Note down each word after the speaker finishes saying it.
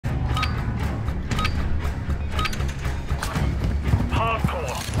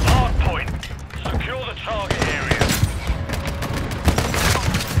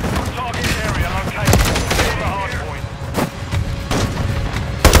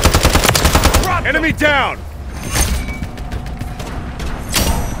Enemy down!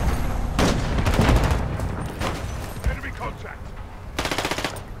 Enemy contact!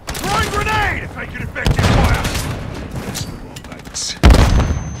 Throwing grenade! Taking effective fire! Let's move on, mates.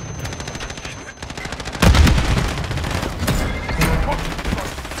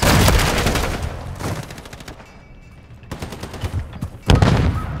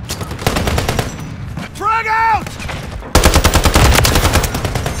 Frag out!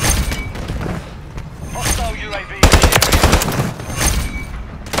 Hostile UAV in the area.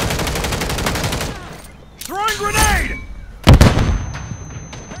 Throwing grenade!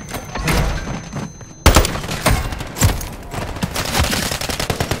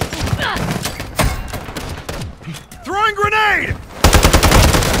 Throwing grenade!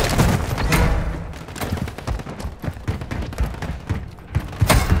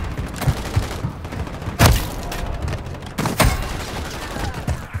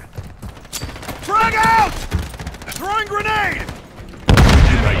 Frag out! Throwing grenade!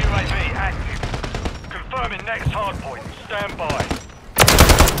 UAV active. Confirming next hardpoint. Stand by.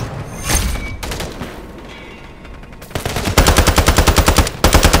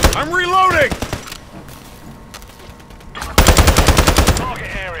 I'm reloading!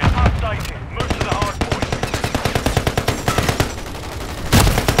 Target area updated. Move to the hardpoint.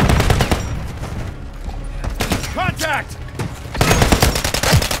 Contact!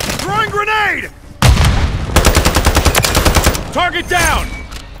 Throwing grenade! Target down!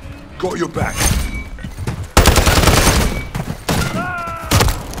 Got your back.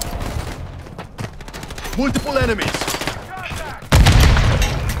 Multiple enemies.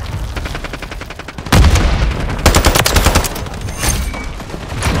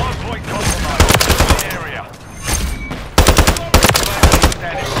 Hardpoint compromised. The area.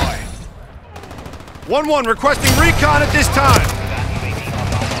 Standing by. 1-1 requesting recon at this time.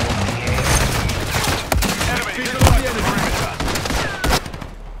 Enemy inside the perimeter.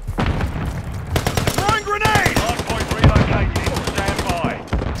 Throwing grenade! Hardpoint relocated. Stand by.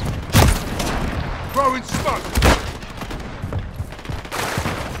 Throwing smoke.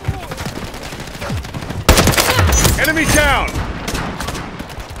 Enemy down!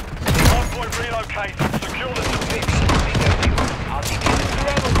 Hardpoint relocated. Secure the fix.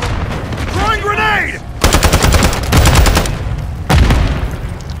 Throwing grenade!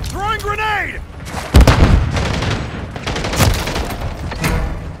 Throwing grenade!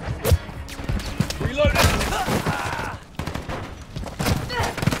 Reloading!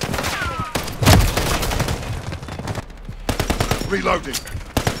 Reloading!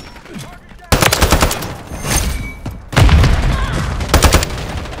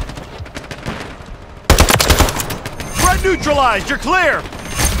 Threat neutralized! You're clear!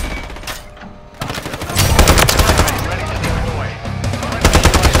 Ready to deploy.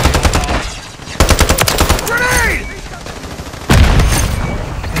 Grenade!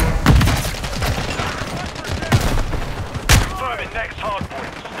 Confirming next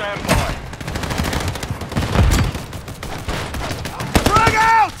hardpoint. Stand by. Frag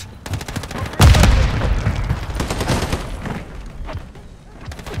out!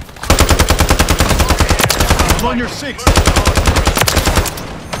 I'm on your six.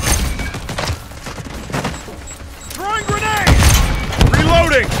 Throwing grenade!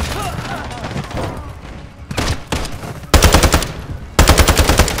 Reloading!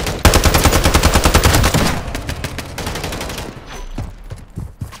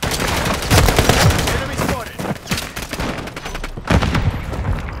 Enemy spotted.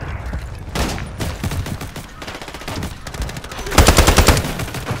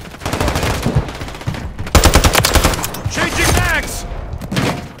 Changing mags!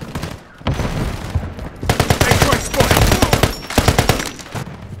 X-ray spotted!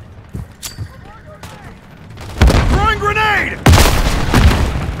 Throwing grenade!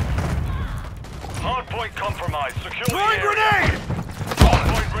 Hardpoint compromised. Secure the Throwing area. grenade!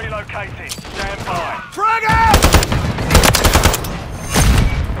 Hardpoint relocating. Stand by. Frag out!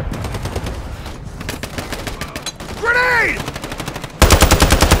 Grenade!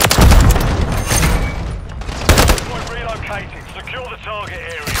 Hardpoint relocating. Secure the target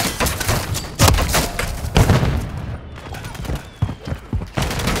area.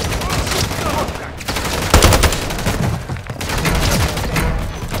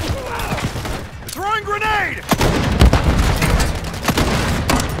 Throwing grenade!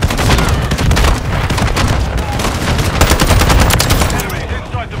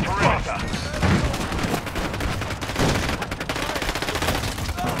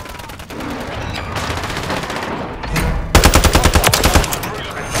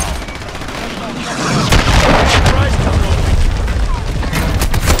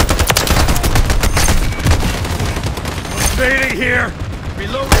 UAV here!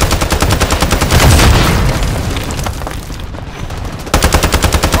 Reloading!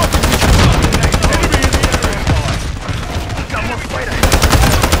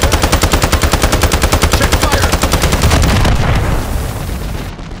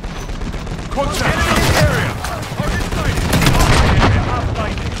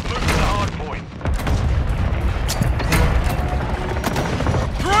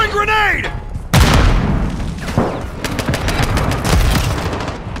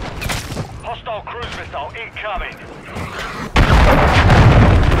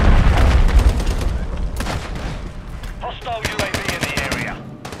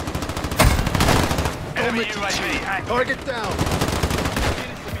 Target down!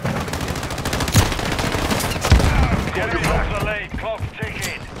 The enemy lost the lead. Clock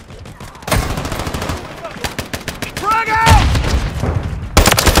ticking. Frag out!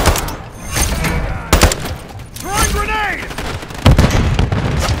 Throwing grenade!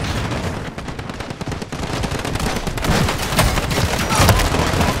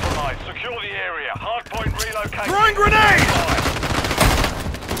 Compromise. Secure the area. Hardpoint relocated. Throwing grenade!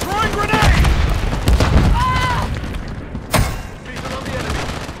 Throwing grenade!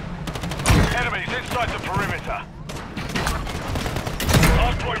 Enemies inside the perimeter.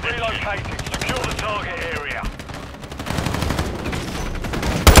 Hardpoint relocated. Secure the target area.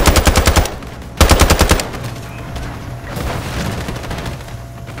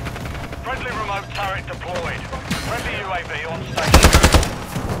 Friendly remote turret deployed. Friendly UAV on station.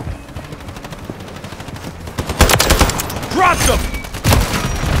 Dropped them!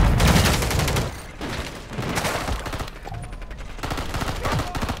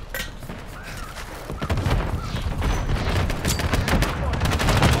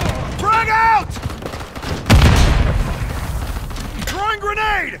 Frag out! Throwing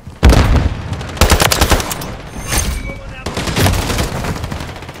grenade!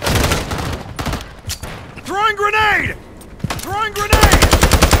 Throwing grenade! Throwing grenade!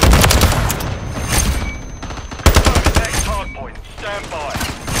 Next hardpoint. Stand by.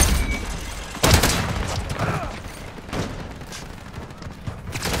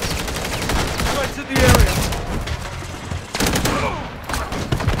 Threats in the area!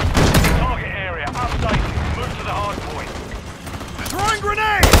 Target area updated. Move to the hardpoint. Throwing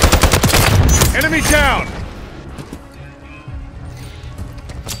grenade! Enemy down!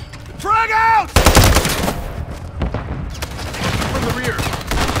 Frag out! From the rear!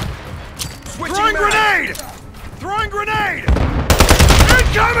 Switching Throwing mag. grenade! Throwing grenade!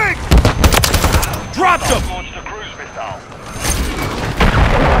 Incoming! Dropped them! Launched a cruise missile.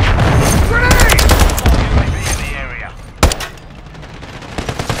 Grenade! UAV in the area.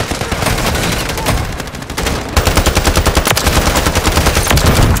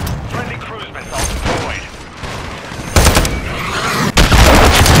 Friendly cruise missile deployed.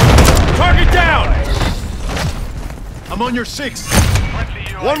 Target down! I'm on your 6. Friendly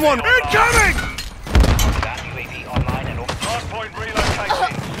UAV 1-1. online. Incoming! UAV online and off. Hardpoint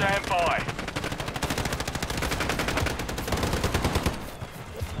relocated. Stand by.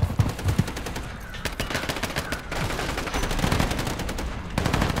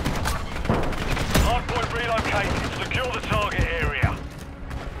 Hardpoint relocated. Secure the target area.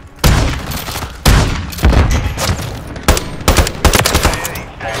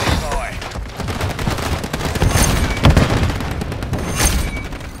 Standing by.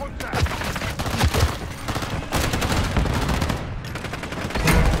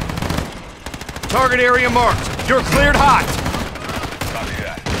 Target area marked. You're cleared hot. Copy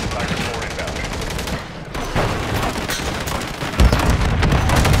that. Target 4 inbound.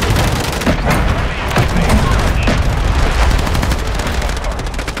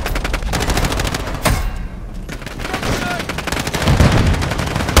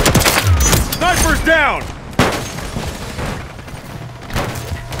 Sniper's down!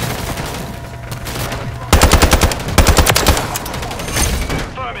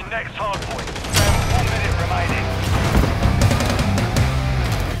 Confirming next hardpoint. 1 minute remaining.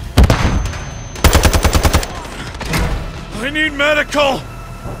 I need medical!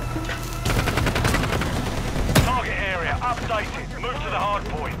 Target area updated. Move to the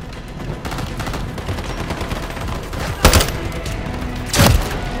hardpoint.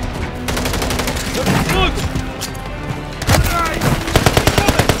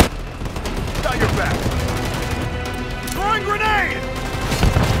 Got your back! Throwing grenade!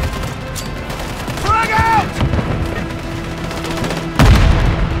 Frag out!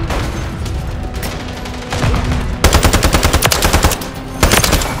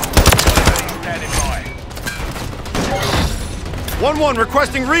 Standing by. 1-1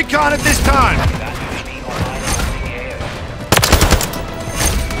 requesting recon at this time.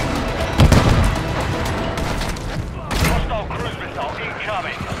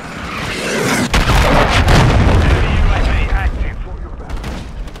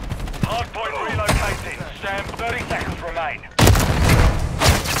 time. 30 seconds remain.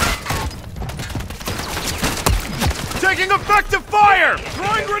 Taking effective fire!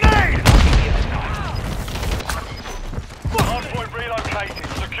 Throwing grenade! Hardpoint relocated.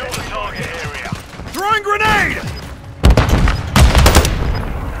 Secure the target area. Throwing grenade!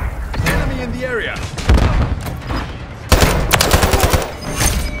 Enemy in the area.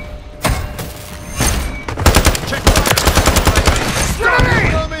 Check fire.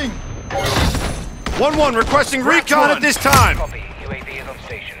 Coming. 1-1 requesting recon at this time. Copy. UAV is on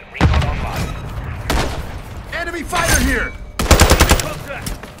station. Recon online. Enemy fighter here.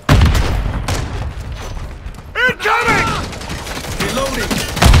 Incoming! Reloading.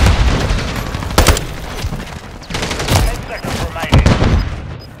 10 seconds remaining.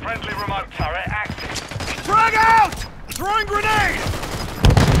 Friendly remote turret active. Frag out! Throwing grenade!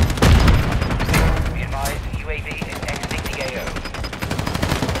 Be advised, UAV is exiting the AO.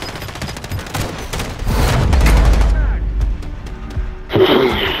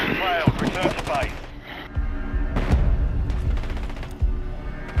 Failed. Return to base.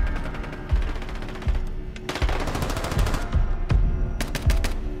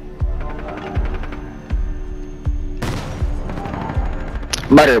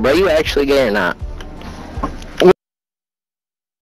 Butter, bro, you actually gay or not?